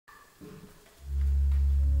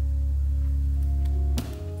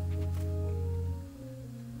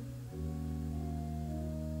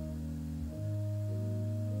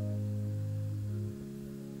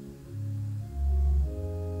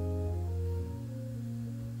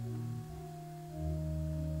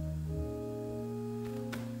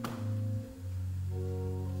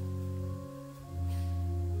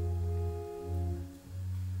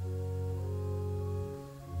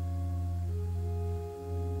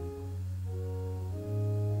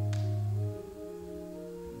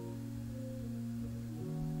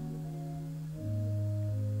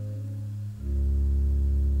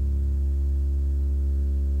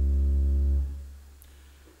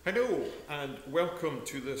Hello and welcome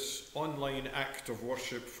to this online act of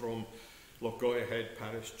worship from Lochgoy Head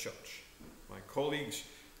Parish Church. My colleagues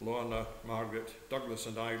Lorna, Margaret, Douglas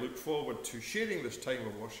and I look forward to sharing this time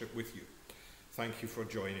of worship with you. Thank you for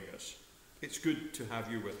joining us. It's good to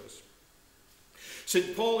have you with us.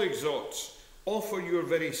 St. Paul exhorts, offer your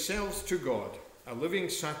very selves to God, a living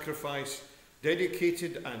sacrifice,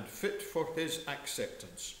 dedicated and fit for his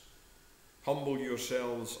acceptance. Humble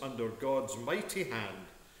yourselves under God's mighty hand,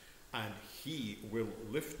 and he will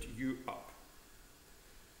lift you up.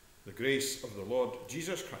 The grace of the Lord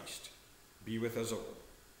Jesus Christ be with us all.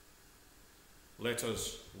 Let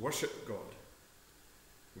us worship God.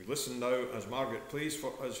 We listen now as Margaret plays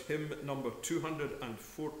for us hymn number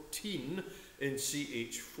 214 in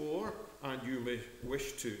CH4, and you may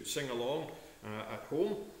wish to sing along at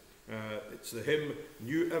home. It's the hymn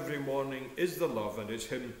New Every Morning is the Love, and it's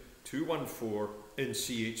hymn 214 in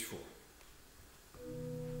CH4.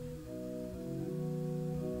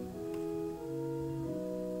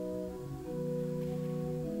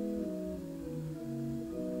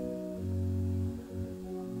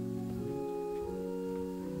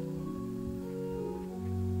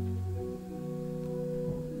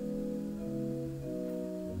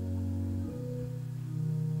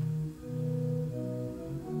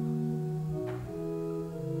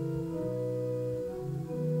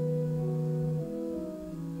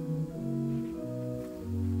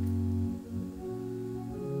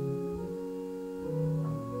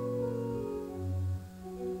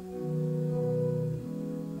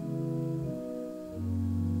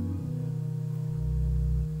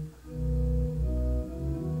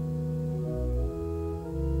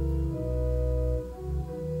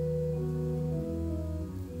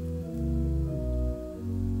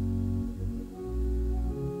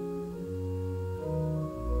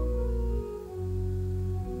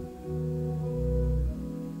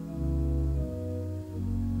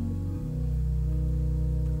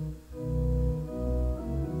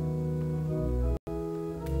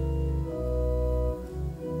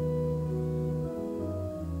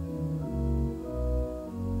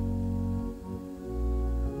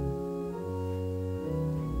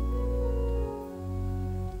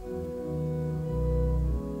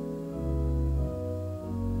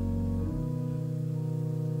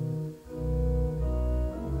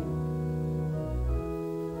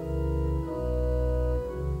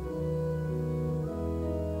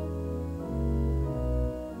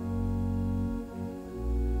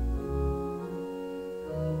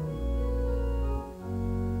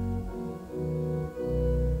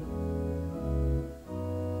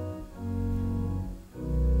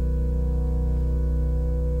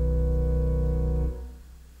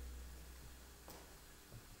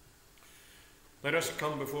 Let us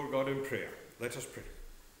come before God in prayer. Let us pray.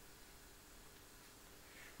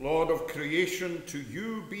 Lord of creation, to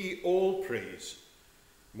you be all praise.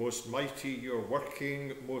 Most mighty your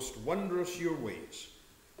working, most wondrous your ways.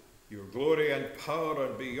 Your glory and power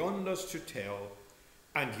are beyond us to tell,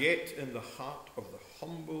 and yet in the heart of the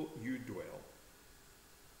humble you dwell.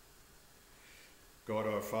 God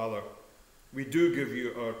our Father, we do give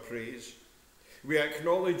you our praise. We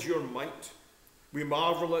acknowledge your might. We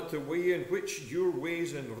marvel at the way in which your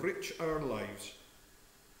ways enrich our lives.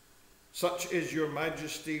 Such is your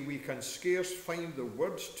majesty, we can scarce find the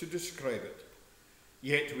words to describe it.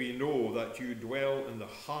 Yet we know that you dwell in the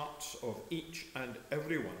hearts of each and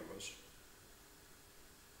every one of us.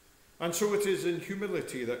 And so it is in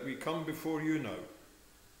humility that we come before you now,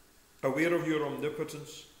 aware of your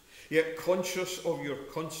omnipotence, yet conscious of your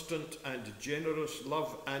constant and generous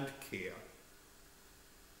love and care.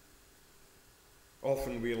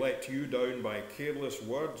 Often we let you down by careless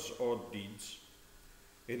words or deeds,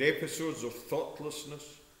 in episodes of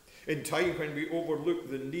thoughtlessness, in time when we overlook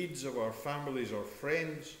the needs of our families or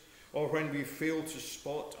friends, or when we fail to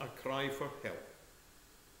spot a cry for help.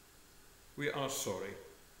 We are sorry.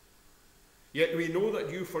 Yet we know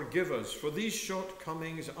that you forgive us, for these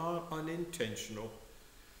shortcomings are unintentional,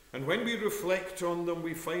 and when we reflect on them,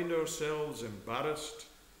 we find ourselves embarrassed,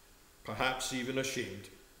 perhaps even ashamed.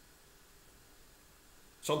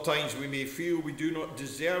 Sometimes we may feel we do not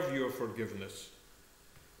deserve your forgiveness,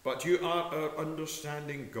 but you are our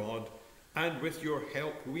understanding God, and with your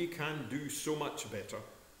help we can do so much better.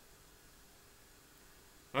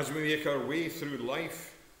 As we make our way through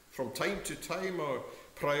life, from time to time our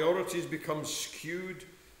priorities become skewed,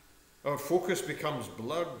 our focus becomes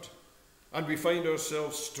blurred, and we find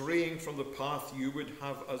ourselves straying from the path you would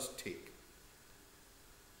have us take.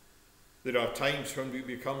 There are times when we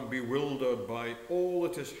become bewildered by all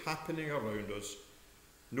that is happening around us,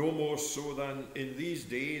 no more so than in these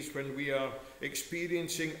days when we are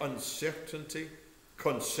experiencing uncertainty,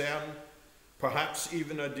 concern, perhaps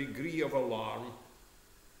even a degree of alarm.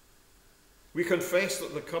 We confess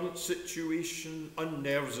that the current situation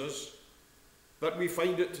unnerves us, that we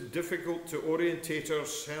find it difficult to orientate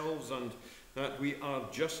ourselves, and that we are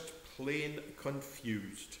just plain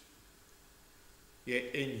confused.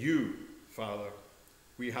 Yet in you, Father,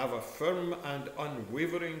 we have a firm and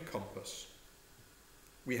unwavering compass.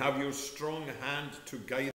 We have your strong hand to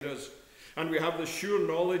guide us, and we have the sure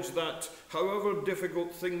knowledge that, however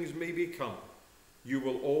difficult things may become, you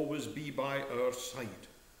will always be by our side,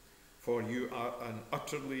 for you are an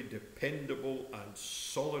utterly dependable and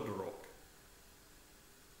solid rock.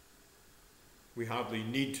 We hardly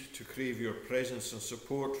need to crave your presence and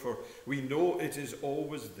support, for we know it is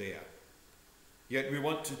always there. Yet we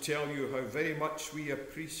want to tell you how very much we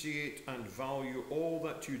appreciate and value all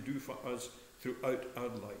that you do for us throughout our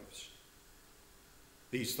lives.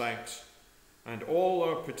 These thanks and all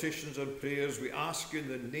our petitions and prayers we ask in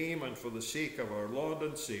the name and for the sake of our Lord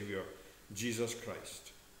and Saviour, Jesus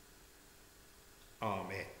Christ.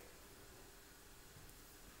 Amen.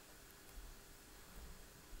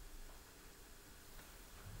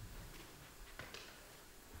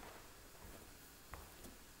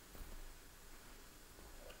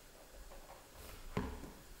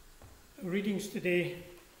 Our readings today,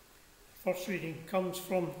 the first reading comes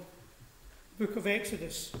from the book of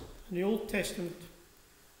Exodus in the Old Testament,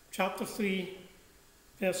 chapter 3,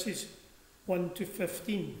 verses 1 to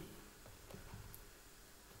 15.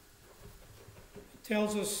 It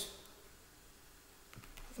tells us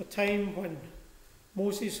of a time when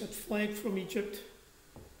Moses had fled from Egypt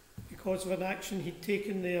because of an action he'd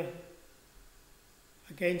taken there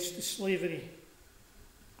against the slavery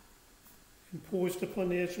imposed upon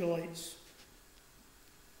the Israelites.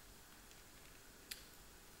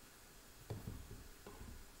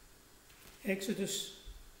 Exodus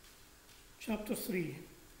chapter 3,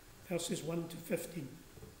 verses 1 to 15.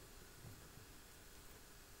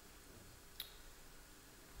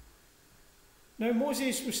 Now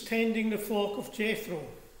Moses was tending the flock of Jethro,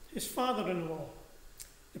 his father-in-law,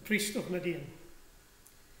 the priest of Midian.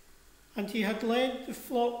 And he had led the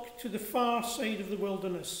flock to the far side of the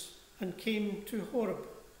wilderness and came to Horeb,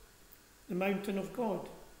 the mountain of God.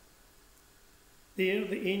 There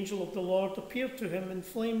the angel of the Lord appeared to him in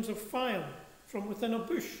flames of fire from within a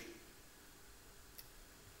bush.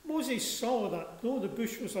 Moses saw that though the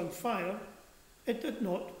bush was on fire, it did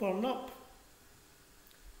not burn up.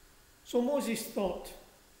 So Moses thought,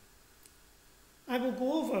 I will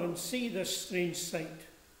go over and see this strange sight,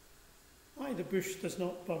 why the bush does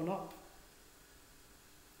not burn up.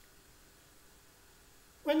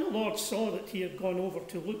 When the Lord saw that he had gone over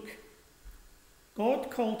to look,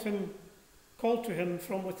 God called to him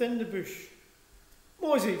from within the bush,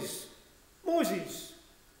 Moses, Moses.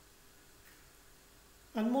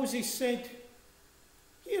 And Moses said,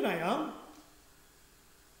 Here I am.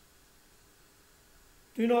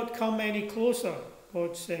 Do not come any closer,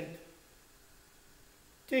 God said.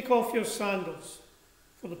 Take off your sandals,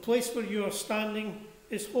 for the place where you are standing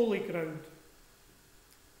is holy ground.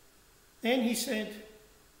 Then he said,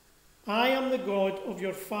 I am the God of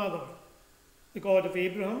your father, the God of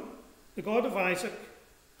Abraham, the God of Isaac,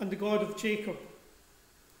 and the God of Jacob.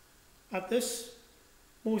 At this,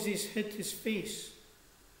 Moses hid his face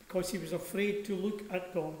because he was afraid to look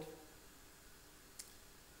at God.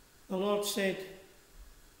 The Lord said,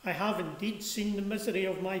 I have indeed seen the misery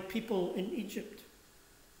of my people in Egypt.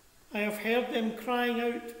 I have heard them crying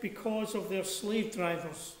out because of their slave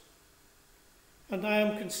drivers, and I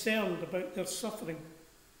am concerned about their suffering.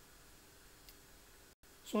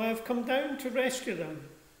 So I have come down to rescue them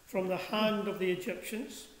from the hand of the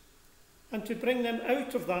Egyptians, and to bring them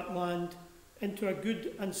out of that land into a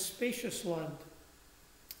good and spacious land,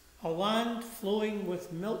 a land flowing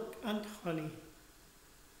with milk and honey,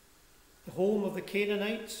 the home of the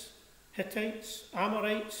Canaanites, Hittites,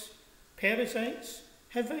 Amorites, Perizzites,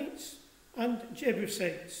 Hivites, and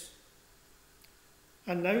Jebusites.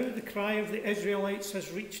 And now the cry of the Israelites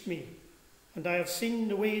has reached me, and I have seen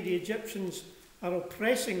the way the Egyptians are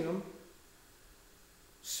oppressing them.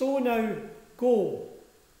 So now go.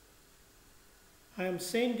 I am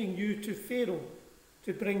sending you to Pharaoh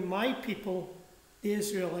to bring my people, the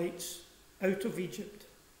Israelites, out of Egypt.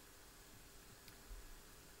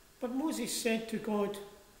 But Moses said to God,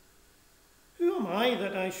 Who am I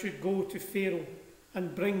that I should go to Pharaoh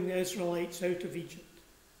and bring the Israelites out of Egypt?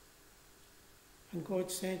 And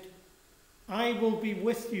God said, I will be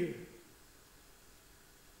with you,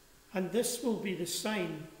 and this will be the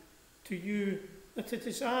sign to you that it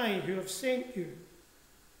is I who have sent you.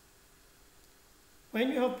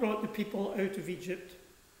 when you have brought the people out of Egypt,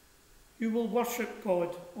 you will worship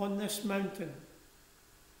God on this mountain.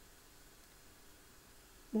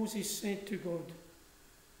 Moses said to God,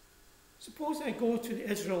 suppose I go to the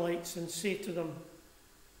Israelites and say to them,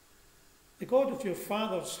 the God of your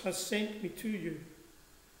fathers has sent me to you.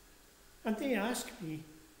 And they ask me,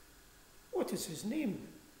 what is his name?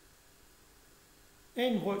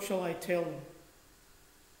 Then what shall I tell them?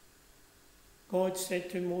 God said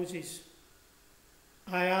to Moses,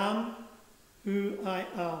 I am who I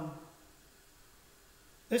am.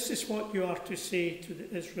 This is what you are to say to the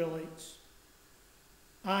Israelites.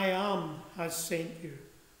 I am has sent you.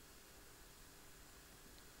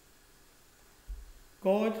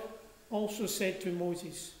 God also said to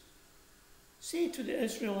Moses, say to the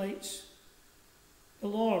Israelites, the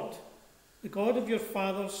Lord, the God of your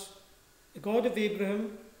fathers, the God of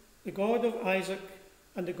Abraham, the God of Isaac,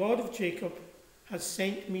 and the God of Jacob, has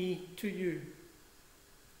sent me to you.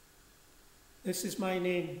 This is my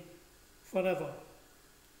name forever,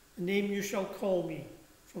 the name you shall call me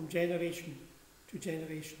from generation to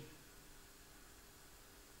generation.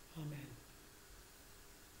 Amen.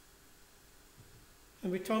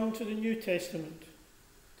 And we turn to the New Testament,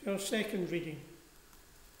 to our second reading,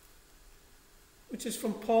 which is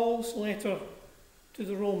from Paul's letter to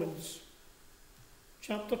the Romans,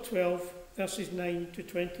 chapter 12, verses 9 to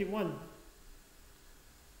 21.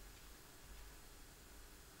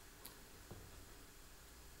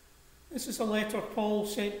 This is a letter Paul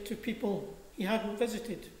sent to people he hadn't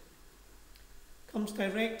visited. It comes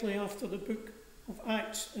directly after the book of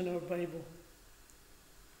Acts in our Bible.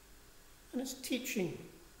 And it's teaching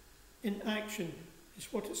in action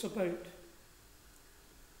is what it's about.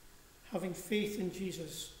 Having faith in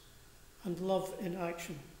Jesus and love in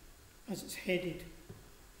action, as it's headed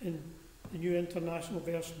in the New International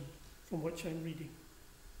Version from which I'm reading.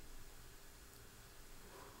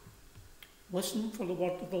 Listen for the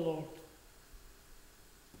word of the Lord.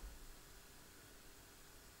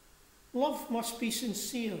 Love must be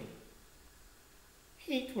sincere.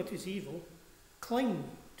 Hate what is evil. Cling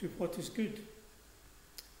to what is good.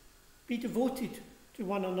 Be devoted to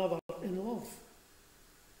one another in love.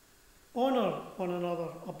 Honour one another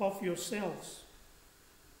above yourselves.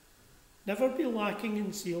 Never be lacking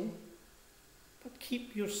in zeal, but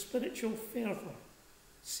keep your spiritual fervour,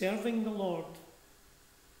 serving the Lord.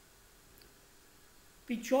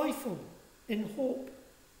 Be joyful in hope,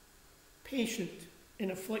 patient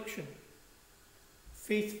in affliction,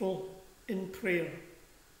 faithful in prayer.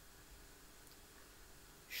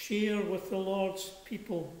 Share with the Lord's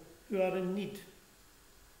people who are in need.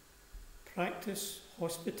 Practice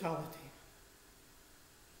hospitality.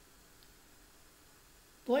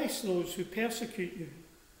 Bless those who persecute you.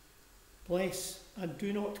 Bless and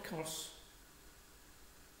do not curse.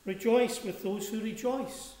 Rejoice with those who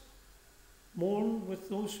rejoice. Mourn with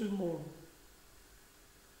those who mourn.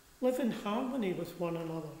 Live in harmony with one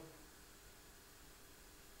another.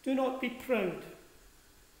 Do not be proud,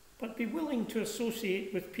 but be willing to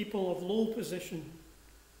associate with people of low position.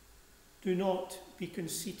 Do not be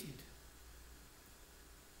conceited.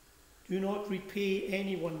 Do not repay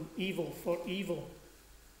anyone evil for evil.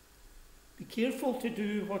 Be careful to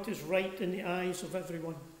do what is right in the eyes of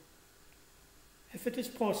everyone. If it is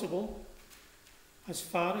possible, as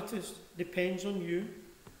far as it depends on you,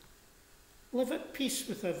 live at peace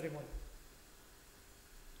with everyone.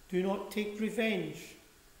 Do not take revenge,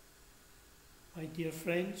 my dear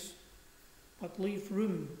friends, but leave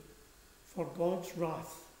room for God's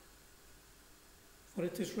wrath. For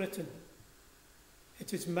it is written,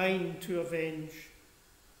 it is mine to avenge.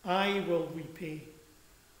 I will repay,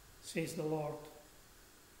 says the Lord.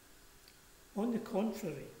 On the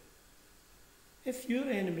contrary, if your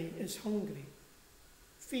enemy is hungry,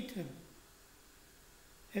 feed him.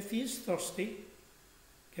 If he is thirsty,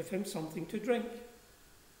 give him something to drink.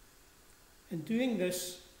 In doing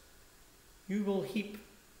this, you will heap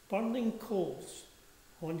burning coals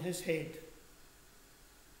on his head.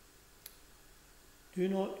 Do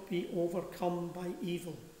not be overcome by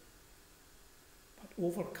evil, but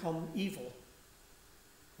overcome evil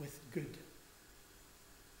with good.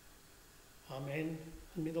 Amen.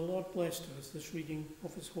 And may the Lord bless to us this reading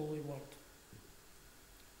of his holy word.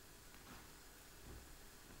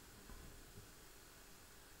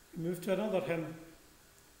 We move to another hymn,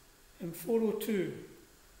 hymn 402,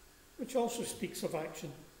 which also speaks of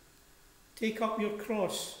action. Take up your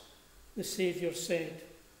cross, the Saviour said,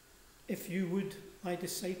 if you would my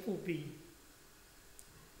disciple be.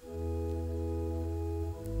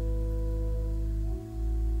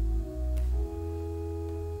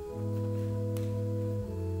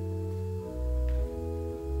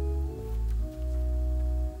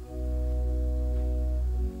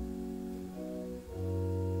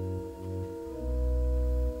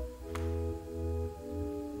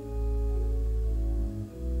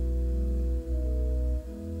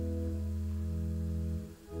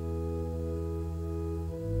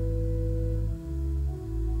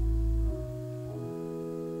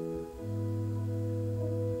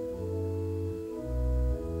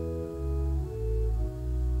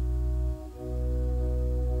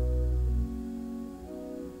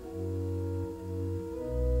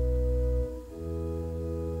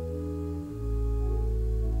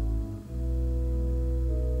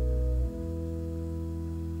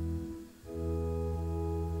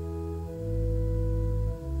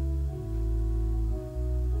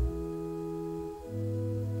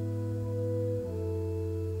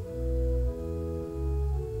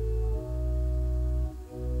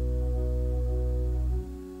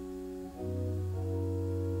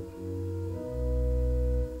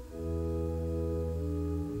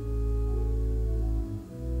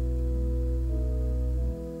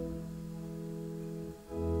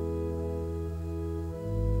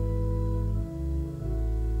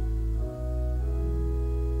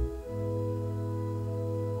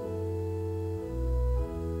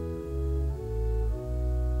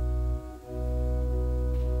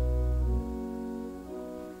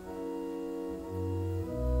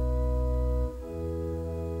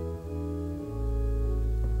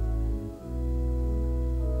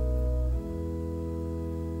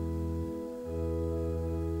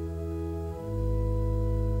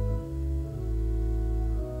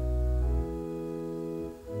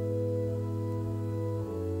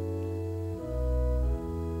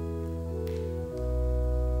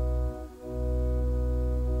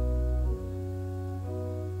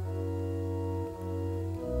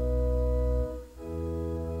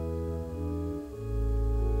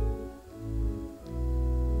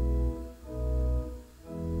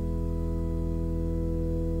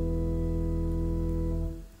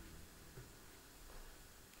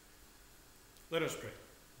 Let us pray.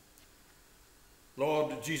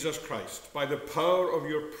 Lord Jesus Christ, by the power of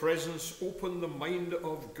your presence, open the mind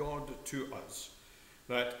of God to us,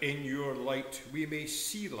 that in your light we may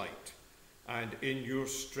see light, and in your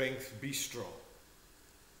strength be strong.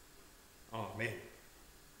 Amen.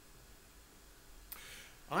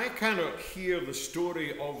 I cannot hear the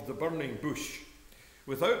story of the burning bush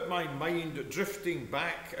without my mind drifting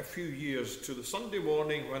back a few years to the Sunday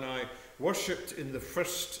morning when I worshipped in the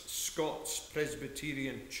First Scots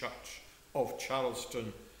Presbyterian Church of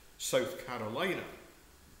Charleston, South Carolina.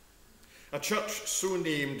 A church so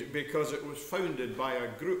named because it was founded by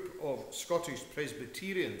a group of Scottish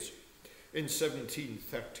Presbyterians in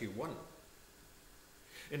 1731.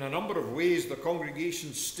 In a number of ways, the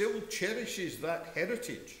congregation still cherishes that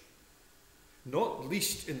heritage, not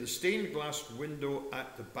least in the stained glass window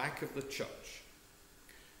at the back of the church.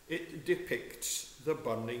 It depicts the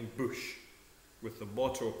burning bush with the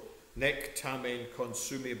motto Nec tamen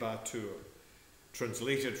consumebatur.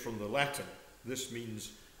 Translated from the Latin, this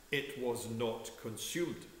means it was not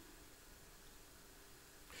consumed.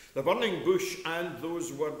 The burning bush and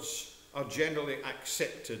those words are generally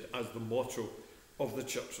accepted as the motto of the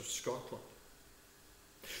Church of Scotland.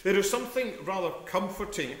 There is something rather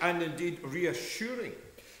comforting and indeed reassuring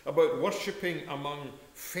about worshipping among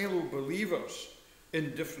fellow believers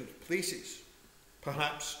in different places,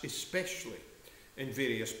 perhaps especially in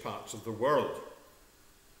various parts of the world.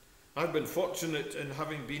 I've been fortunate in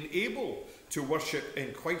having been able to worship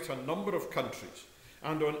in quite a number of countries,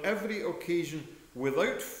 and on every occasion,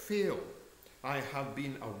 without fail, I have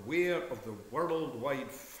been aware of the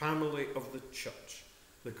worldwide family of the church,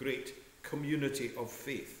 the great community of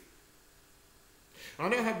faith.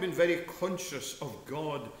 And I have been very conscious of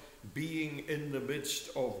God being in the midst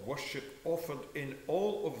of worship offered in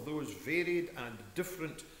all of those varied and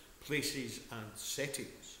different places and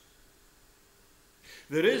settings.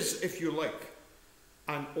 There is, if you like,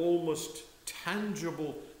 an almost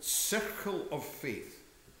tangible circle of faith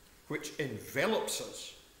which envelops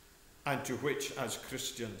us and to which, as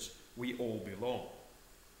Christians, we all belong.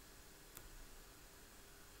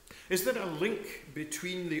 Is there a link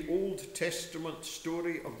between the Old Testament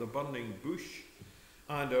story of the burning bush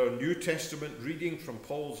and our New Testament reading from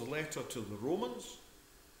Paul's letter to the Romans?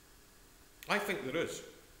 I think there is.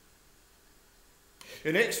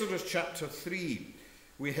 In Exodus chapter 3,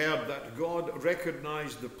 we heard that God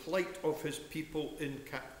recognized the plight of his people in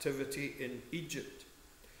captivity in Egypt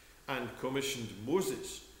and commissioned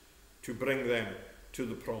Moses to bring them to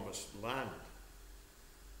the promised land.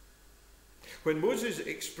 When Moses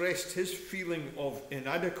expressed his feeling of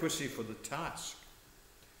inadequacy for the task,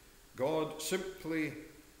 God simply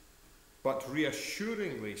but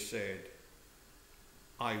reassuringly said,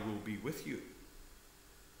 "I will be with you."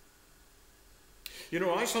 You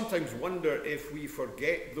know, I sometimes wonder if we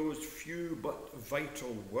forget those few but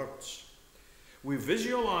vital words. We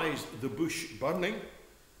visualize the bush burning.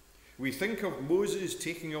 We think of Moses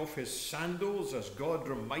taking off his sandals as God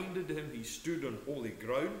reminded him he stood on holy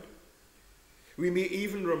ground. We may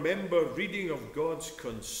even remember reading of God's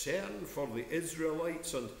concern for the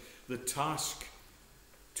Israelites and the task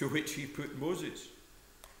to which he put Moses.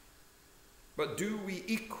 But do we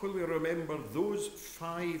equally remember those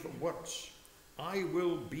 5 words? I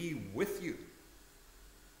will be with you.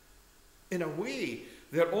 In a way,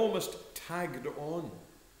 they're almost tagged on,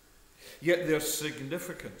 yet their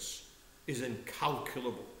significance is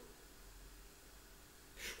incalculable.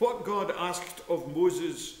 What God asked of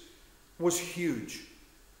Moses was huge.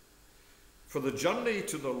 For the journey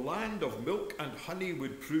to the land of milk and honey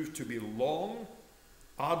would prove to be long,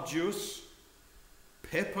 arduous,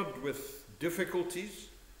 peppered with difficulties,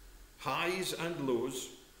 highs and lows.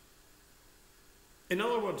 In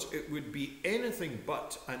other words, it would be anything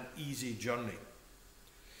but an easy journey.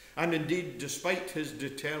 And indeed, despite his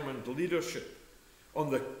determined leadership,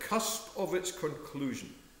 on the cusp of its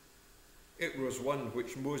conclusion, it was one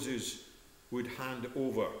which Moses would hand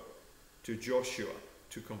over to Joshua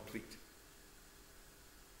to complete.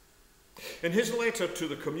 In his letter to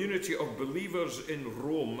the community of believers in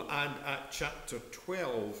Rome and at chapter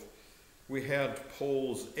 12, we heard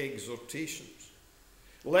Paul's exhortations.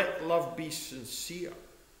 Let love be sincere.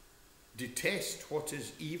 Detest what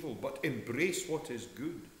is evil, but embrace what is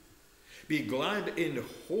good. Be glad in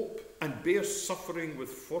hope and bear suffering with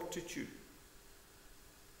fortitude.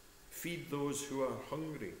 Feed those who are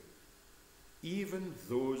hungry, even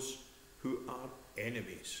those who are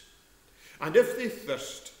enemies. And if they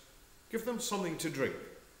thirst, give them something to drink.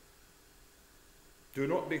 Do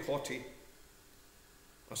not be haughty.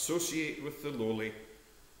 Associate with the lowly,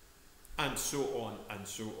 and so on and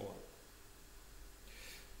so on.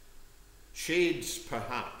 shades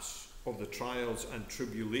perhaps of the trials and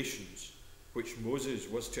tribulations which Moses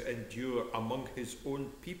was to endure among his own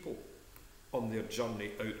people on their journey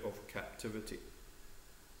out of captivity.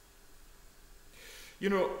 You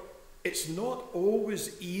know, it's not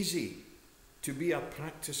always easy to be a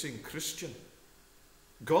practicing Christian.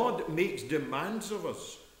 God makes demands of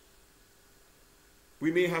us.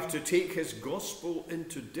 We may have to take his gospel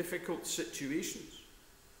into difficult situations.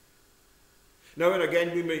 Now and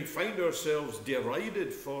again, we may find ourselves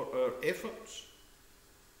derided for our efforts.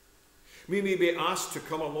 We may be asked to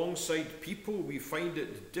come alongside people we find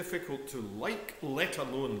it difficult to like, let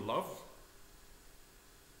alone love.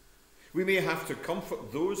 We may have to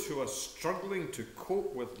comfort those who are struggling to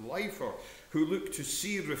cope with life, or who look to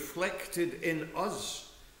see reflected in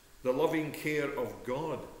us the loving care of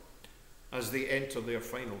God as they enter their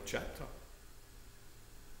final chapter.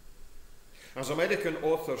 As American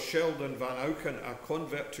author Sheldon Van Auken, a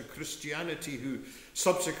convert to Christianity who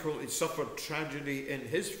subsequently suffered tragedy in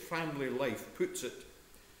his family life, puts it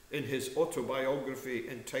in his autobiography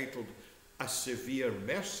entitled A Severe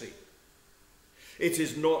Mercy, it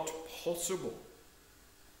is not possible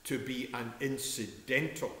to be an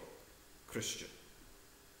incidental Christian.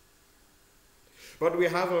 But we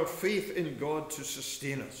have our faith in God to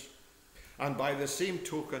sustain us, and by the same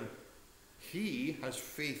token, he has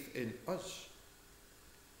faith in us.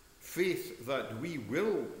 Faith that we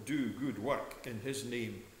will do good work in his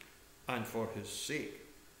name and for his sake.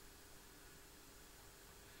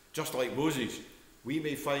 Just like Moses, we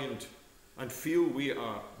may find and feel we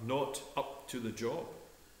are not up to the job.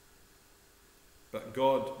 But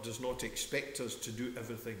God does not expect us to do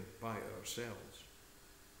everything by ourselves.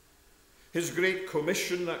 His great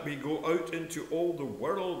commission that we go out into all the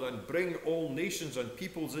world and bring all nations and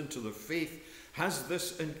peoples into the faith has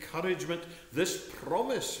this encouragement, this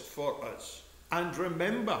promise for us. And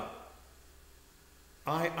remember,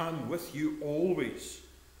 I am with you always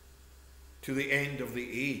to the end of the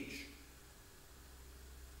age.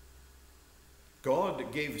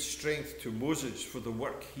 God gave strength to Moses for the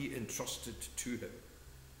work he entrusted to him.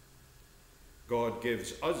 God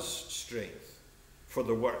gives us strength for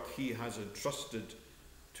the work he has entrusted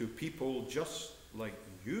to people just like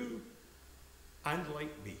you and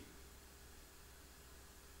like me.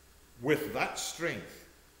 With that strength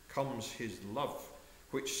comes his love,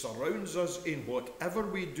 which surrounds us in whatever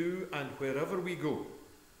we do and wherever we go.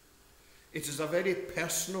 It is a very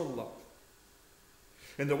personal love.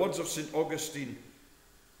 In the words of St. Augustine,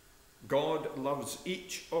 God loves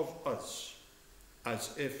each of us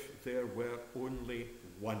as if there were only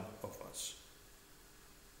one of us.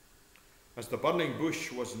 As the burning bush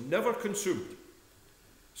was never consumed,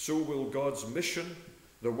 so will God's mission,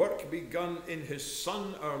 the work begun in his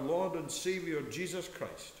Son, our Lord and Saviour, Jesus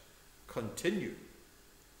Christ, continue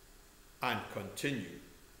and continue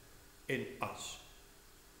in us.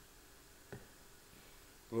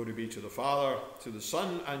 Glory be to the Father, to the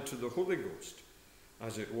Son, and to the Holy Ghost,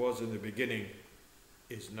 as it was in the beginning,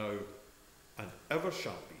 is now, and ever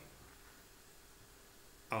shall be.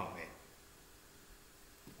 Amen.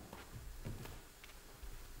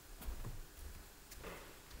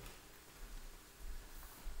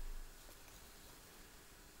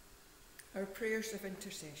 Our prayers of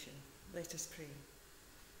intercession. Let us pray.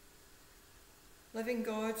 Living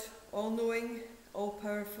God, all-knowing,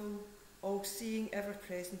 all-powerful, all-seeing,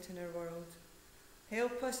 ever-present in our world,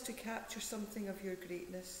 help us to capture something of your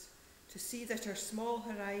greatness, to see that our small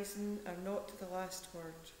horizon are not the last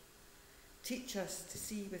word. Teach us to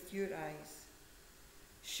see with your eyes.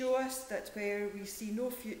 Show us that where we see no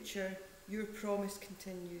future, your promise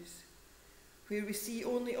continues. Where we see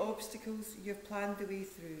only obstacles, you have planned the way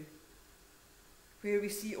through. Where we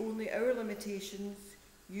see only our limitations,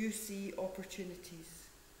 you see opportunities.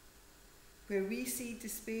 Where we see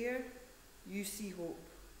despair, you see hope.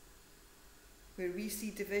 Where we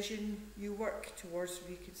see division, you work towards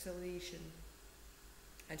reconciliation.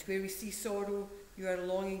 And where we see sorrow, you are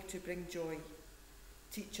longing to bring joy.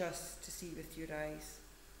 Teach us to see with your eyes.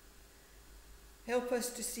 Help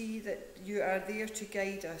us to see that you are there to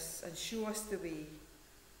guide us and show us the way,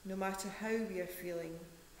 no matter how we are feeling,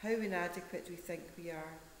 how inadequate we think we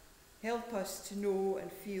are. Help us to know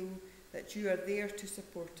and feel that you are there to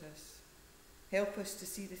support us. Help us to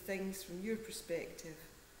see the things from your perspective,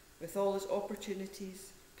 with all its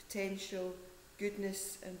opportunities, potential,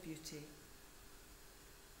 goodness and beauty.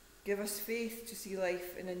 Give us faith to see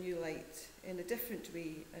life in a new light, in a different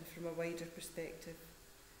way and from a wider perspective.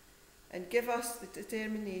 And give us the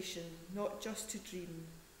determination not just to dream,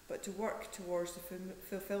 but to work towards the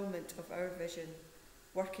fulfilment of our vision,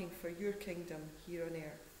 working for your kingdom here on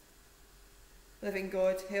earth. Living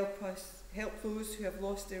God, help those who have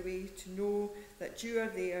lost their way to know that you are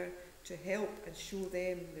there to help and show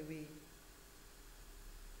them the way.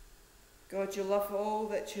 God, you love all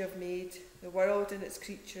that you have made, the world and its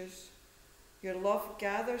creatures. Your love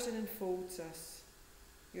gathers and enfolds us.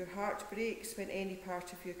 Your heart breaks when any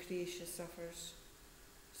part of your creation suffers.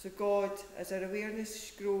 So God, as our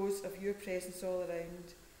awareness grows of your presence all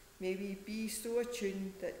around, may we be so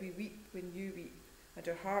attuned that we weep when you weep, and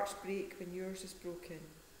our hearts break when yours is broken.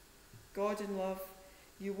 God in love,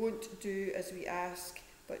 you won't do as we ask,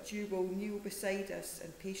 but you will kneel beside us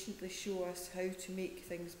and patiently show us how to make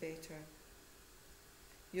things better.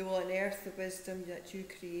 You will unearth the wisdom that you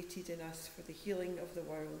created in us for the healing of the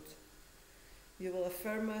world. You will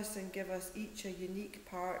affirm us and give us each a unique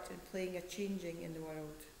part in playing a changing in the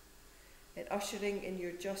world, in ushering in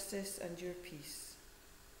your justice and your peace.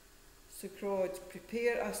 So God,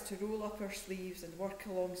 prepare us to roll up our sleeves and work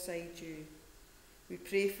alongside you. We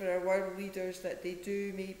pray for our world leaders that they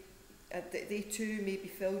too may be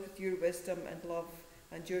filled with your wisdom and love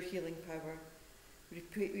and your healing power. We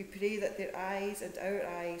pray that their eyes and our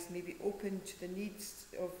eyes may be open to the needs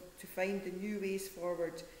to find the new ways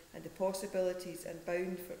forward and the possibilities and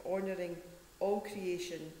bound for honouring all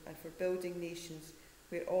creation and for building nations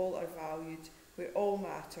where all are valued, where all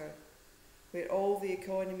matter, where all the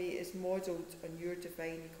economy is modelled on your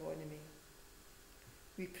divine economy.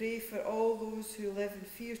 We pray for all those who live in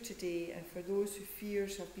fear today and for those whose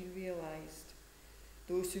fears have been realised,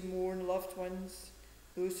 those who mourn loved ones,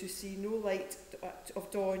 those who see no light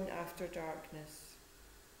of dawn after darkness.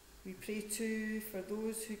 We pray too for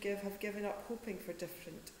those who have given up hoping for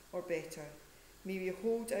different or better. May we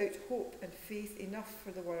hold out hope and faith enough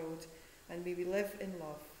for the world, and may we live in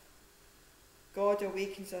love. God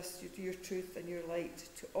awakens us to your truth and your light,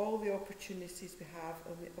 to all the opportunities we have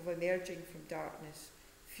of emerging from darkness,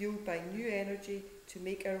 fueled by new energy to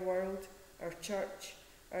make our world, our church,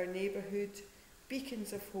 our neighbourhood,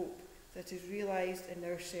 beacons of hope that is realised in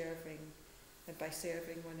our serving and by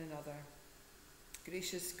serving one another.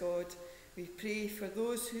 Gracious God, we pray for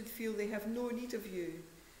those who feel they have no need of you,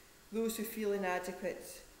 those who feel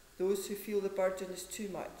inadequate, those who feel the burden is too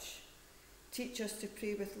much. Teach us to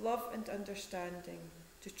pray with love and understanding,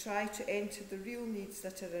 to try to enter the real needs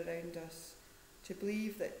that are around us, to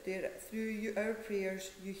believe that through our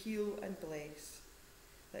prayers you heal and bless,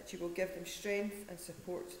 that you will give them strength and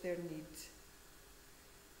support their needs.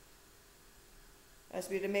 As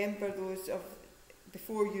we remember those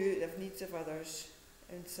before you that have needs of others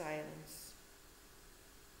in silence.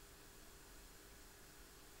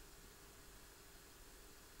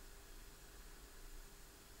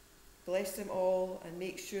 Bless them all and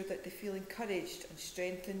make sure that they feel encouraged and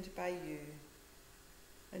strengthened by you.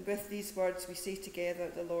 And with these words we say together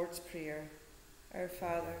the Lord's Prayer. Our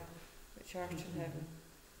Father, which art in heaven,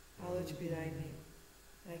 hallowed be thy name.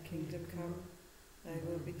 Thy kingdom come, thy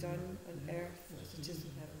will be done on earth as it is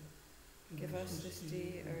in heaven. Give us this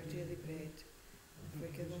day our daily bread, and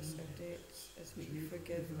forgive us our debts as we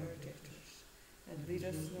forgive our debtors. And lead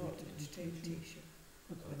us not into temptation,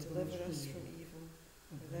 but deliver us from evil.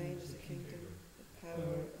 For thine is the kingdom, the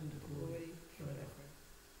power, and the glory forever.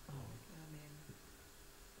 Amen.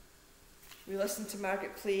 We listened to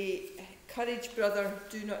Margaret play Courage Brother,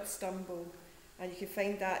 Do Not Stumble, and you can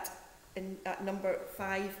find that at number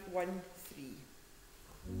 513.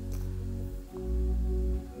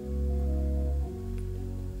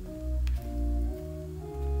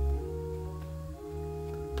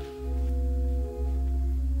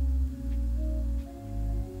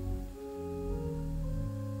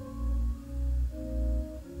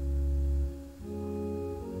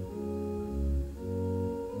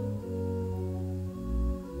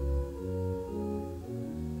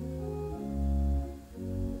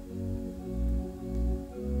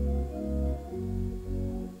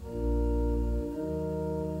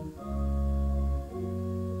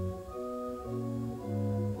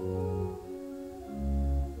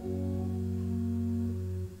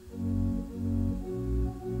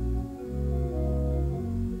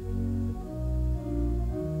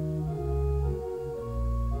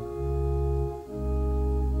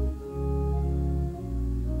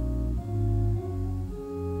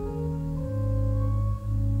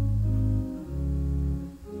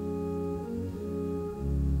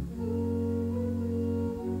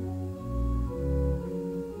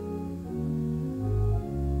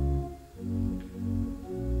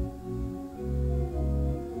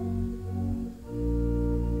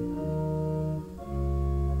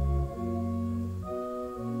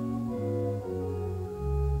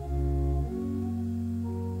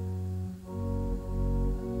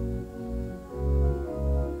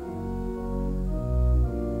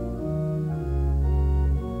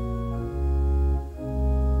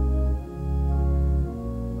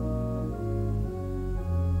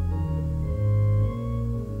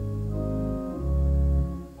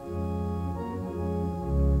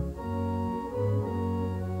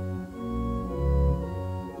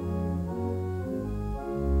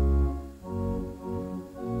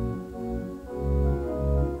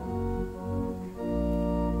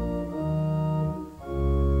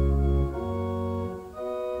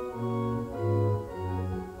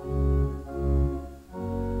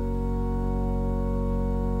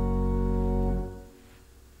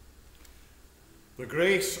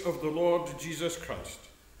 grace of the Lord Jesus Christ,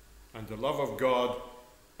 and the love of God,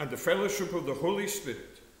 and the fellowship of the Holy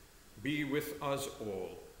Spirit be with us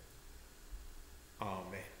all.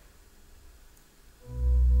 Amen.